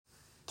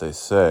they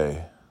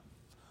say.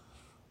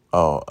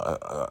 Oh,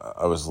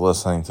 I was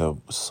listening to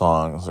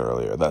songs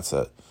earlier. That's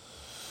it.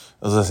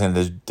 I was listening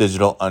to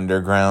Digital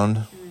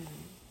Underground.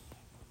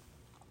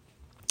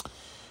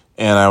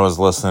 And I was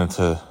listening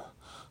to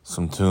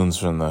some tunes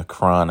from the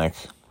Chronic.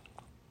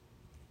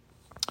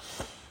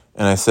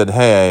 And I said,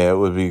 hey, it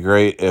would be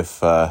great if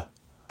they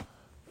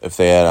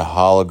had a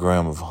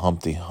hologram of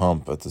Humpty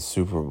Hump at the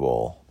Super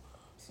Bowl.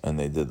 And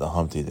they did the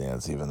Humpty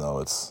dance, even though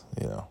it's,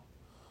 none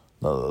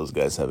of those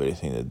guys have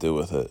anything to do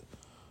with it.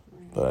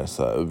 But I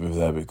thought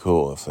that'd be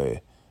cool if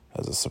they,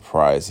 as a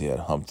surprise, he had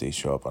Humpty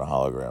show up on a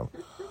hologram.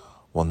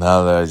 Well,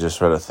 now that I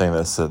just read a thing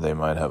that said they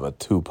might have a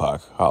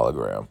Tupac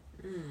hologram.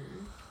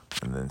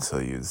 And then so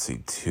you'd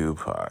see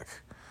Tupac.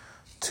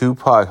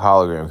 Tupac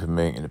hologram could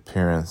make an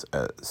appearance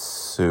at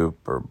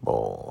Super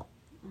Bowl.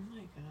 Oh my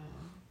god.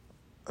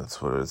 That's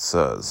what it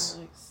says.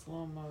 Like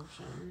slow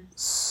motion.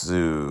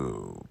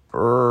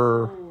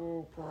 Super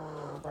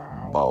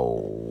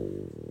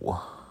Bowl.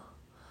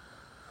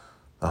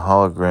 The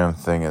hologram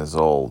thing is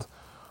old.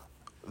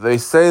 They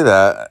say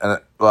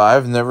that, but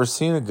I've never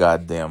seen a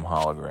goddamn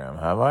hologram,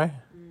 have I?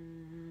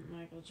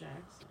 Michael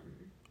Jackson.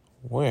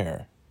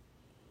 Where?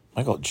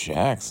 Michael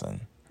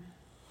Jackson?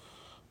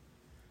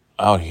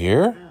 Out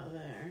here? Out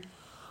there.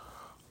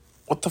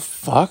 What the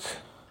fuck?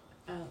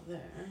 Out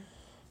there.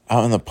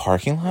 Out in the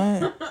parking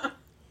lot?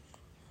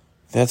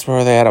 That's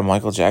where they had a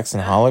Michael Jackson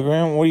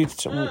hologram? What are you...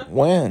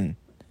 when?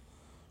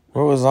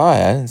 Where was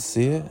I? I didn't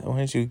see it. Why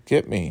didn't you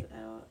get me?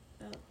 Out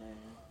there.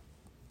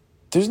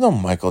 There's no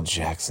Michael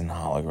Jackson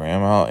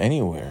hologram out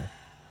anywhere.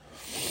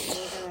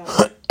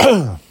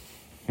 Look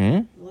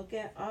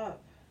it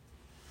up.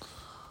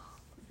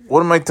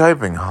 What am I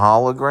typing?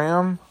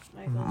 Hologram?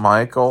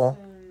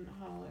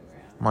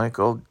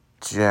 Michael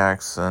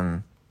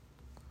Jackson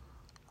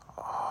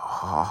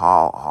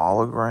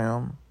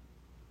hologram?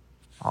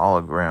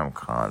 Hologram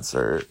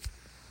concert.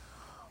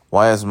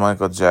 Why is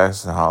Michael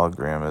Jackson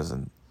hologram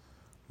isn't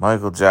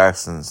Michael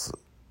Jackson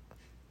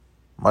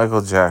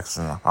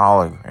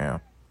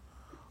hologram?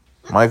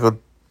 Michael.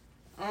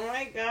 Oh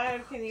my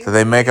god, can you Did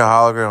they make a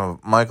hologram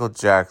of Michael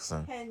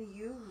Jackson? Can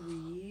you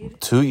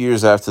read? 2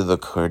 years after the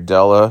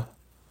Coachella.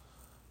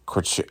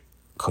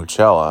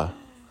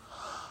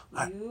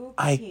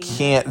 I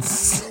can't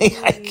see.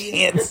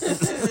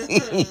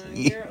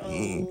 You're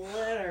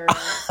illiterate.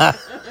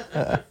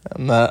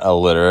 I'm not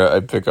illiterate. I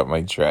pick up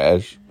my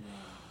trash.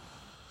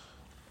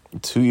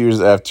 2 years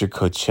after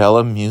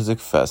Coachella Music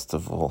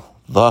Festival,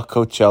 the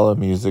Coachella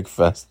Music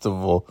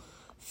Festival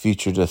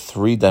featured a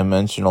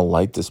 3-dimensional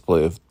light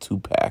display of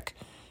Tupac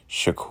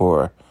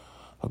Shakur.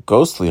 A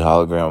ghostly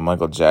hologram of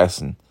Michael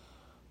Jackson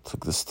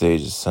took the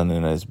stage at Sunday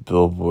night's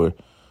Billboard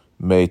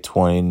May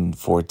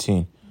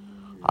 2014.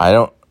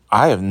 I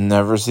have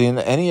never seen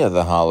any of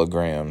the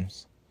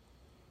holograms.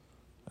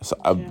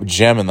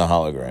 Gem in the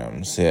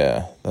holograms,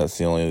 yeah. That's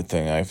the only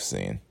thing I've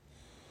seen.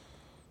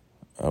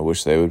 I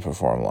wish they would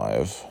perform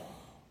live.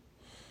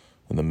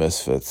 And the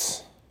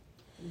Misfits.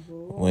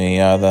 We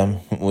are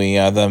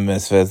the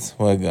Misfits.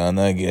 We're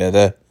gonna get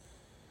it.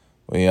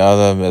 We are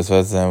the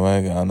Misfits and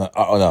we're gonna...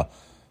 Oh, no.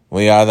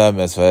 We are the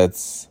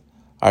Misfits.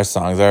 Our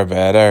songs are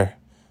better.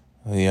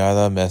 We are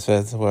the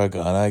Misfits. We're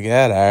gonna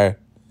get her.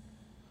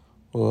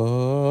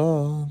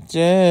 Whoa,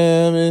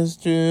 Jam is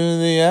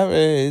truly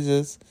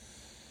outrageous.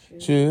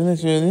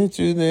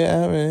 Truly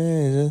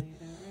outrageous.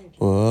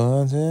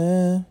 Whoa,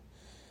 Jam.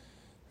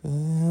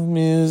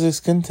 Music's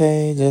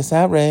contagious,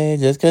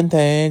 outrageous,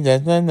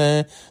 contagious.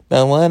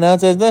 No one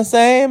else is the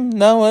same.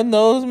 No one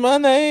knows my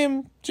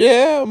name.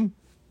 Jam.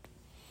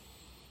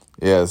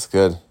 Yeah, it's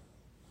good.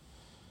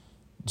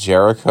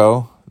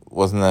 Jericho.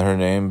 Wasn't that her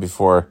name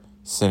before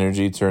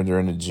Synergy turned her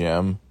into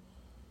Gem?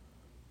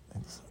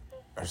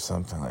 Or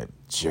something like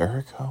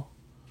Jericho?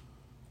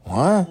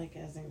 What? Like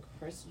as in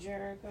Chris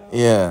Jericho?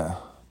 Yeah.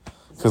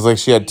 Because like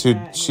she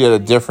had a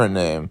different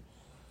name.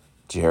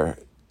 I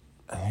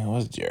think it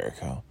was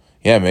Jericho.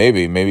 Yeah,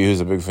 maybe. Maybe he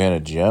was a big fan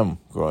of Gem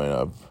growing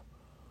up.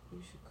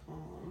 You should call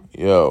him.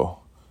 Yo,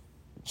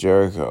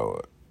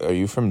 Jericho, are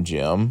you from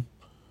Gem?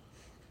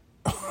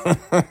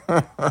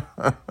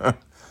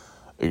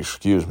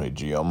 Excuse me,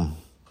 Gem.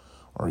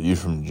 Are you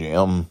from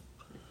Gem?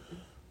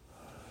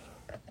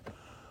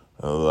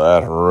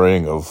 That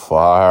ring of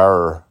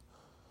fire.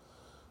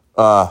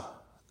 How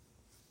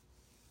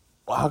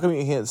come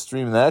you can't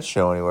stream that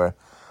show anywhere?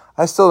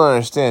 I still don't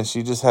understand.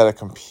 She just had a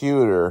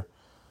computer,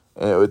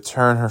 and it would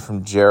turn her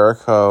from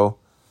Jericho.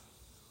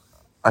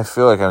 I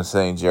feel like I'm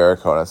saying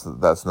Jericho.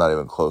 That's not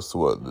even close to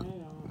what the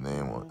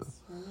name was.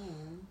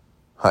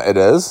 Her name. It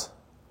is?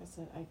 I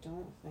said I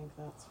don't think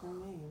that's her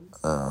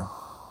name.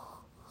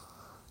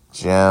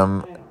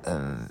 Gem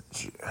and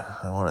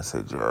I want to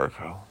say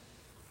Jericho.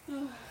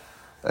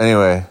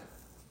 Anyway.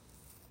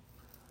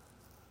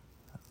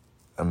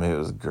 I mean, it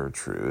was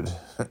Gertrude.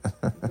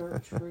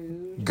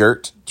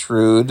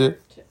 Gertrude.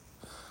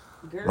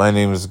 My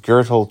name is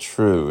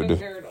Gertrude.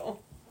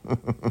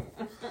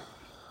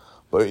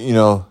 But,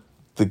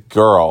 the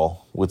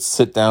girl would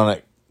sit down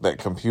at that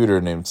computer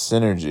named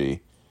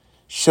Synergy.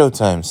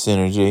 Showtime,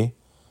 Synergy.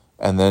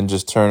 and then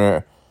just turn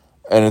her,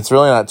 and it's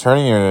really not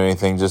turning her into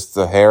anything, just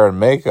the hair and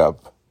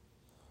makeup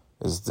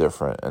is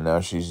different, and now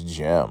she's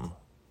Jem.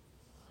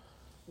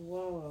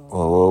 Whoa.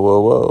 Whoa, whoa,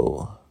 whoa,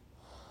 whoa.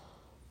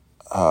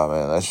 Oh,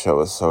 man, that show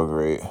was so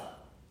great.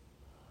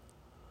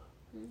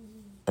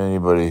 Any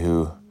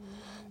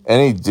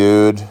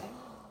dude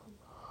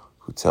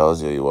who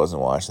tells you he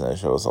wasn't watching that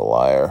show is a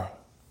liar.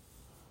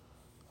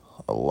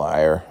 A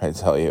liar, I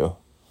tell you.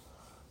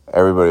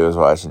 Everybody was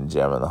watching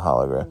Jem and the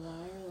Hologram. Liar.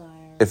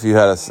 If you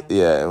had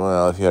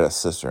if you had a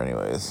sister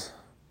anyways.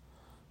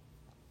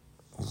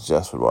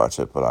 Jess would watch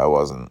it, but I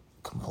wasn't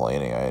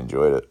complaining. I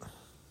enjoyed it.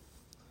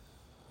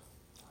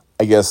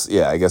 I guess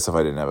if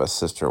I didn't have a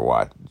sister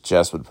watch,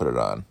 Jess would put it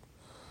on.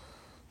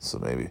 So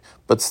maybe,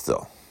 but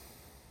still.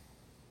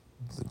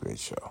 It's a great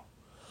show.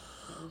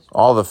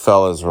 All the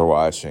fellas were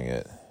watching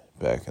it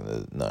back in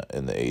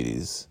the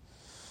 80s.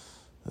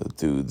 The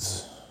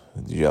dudes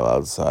would yell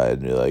outside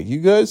and be like, "You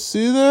guys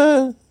see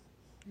that?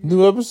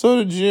 New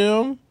episode of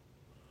Jem?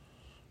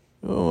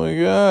 Oh my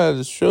God,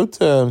 it's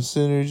Showtime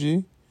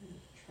synergy."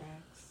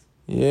 Tracks.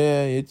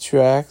 Yeah, it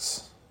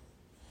tracks.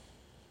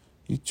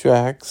 You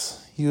tracks.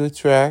 You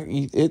attract.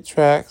 It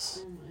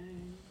tracks. Oh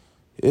my.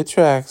 It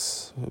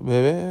tracks,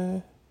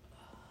 baby.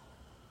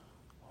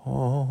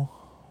 Oh,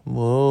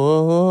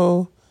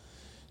 whoa,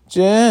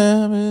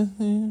 Jem.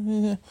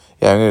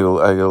 Yeah, I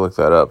gotta look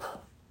that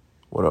up.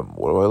 What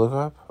do I look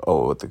up?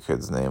 Oh, what the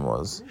kid's name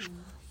was.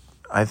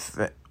 I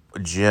think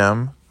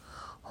Jem.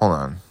 Hold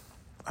on,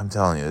 I'm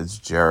telling you, it's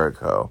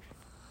Jericho.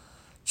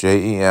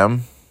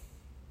 Jem.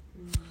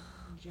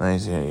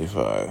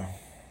 1985.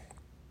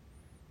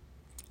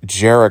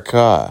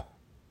 Jerica.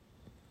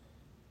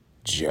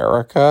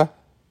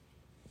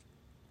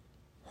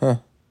 Huh.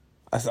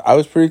 I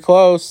was pretty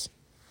close.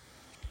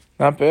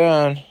 Not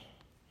bad.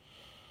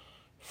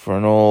 For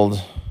an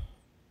old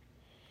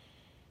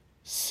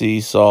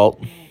sea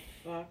salt.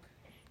 Oh,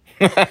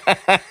 fuck.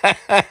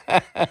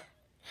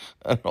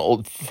 An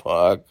old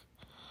fuck.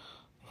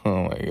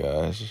 Oh my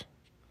gosh.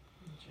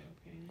 I'm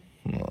joking.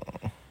 No.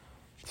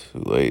 Too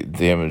late.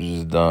 Damage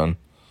is done.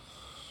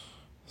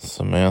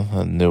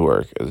 Samantha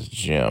Newark as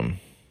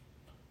Jem.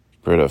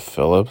 Britta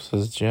Phillips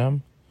as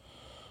Jem?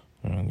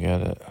 I don't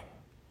get it.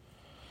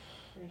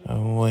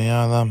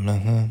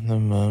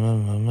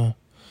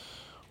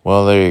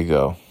 Well, there you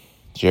go.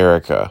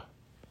 Jerica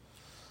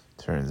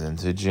turns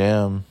into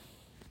Jem.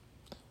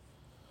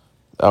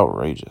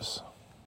 Outrageous.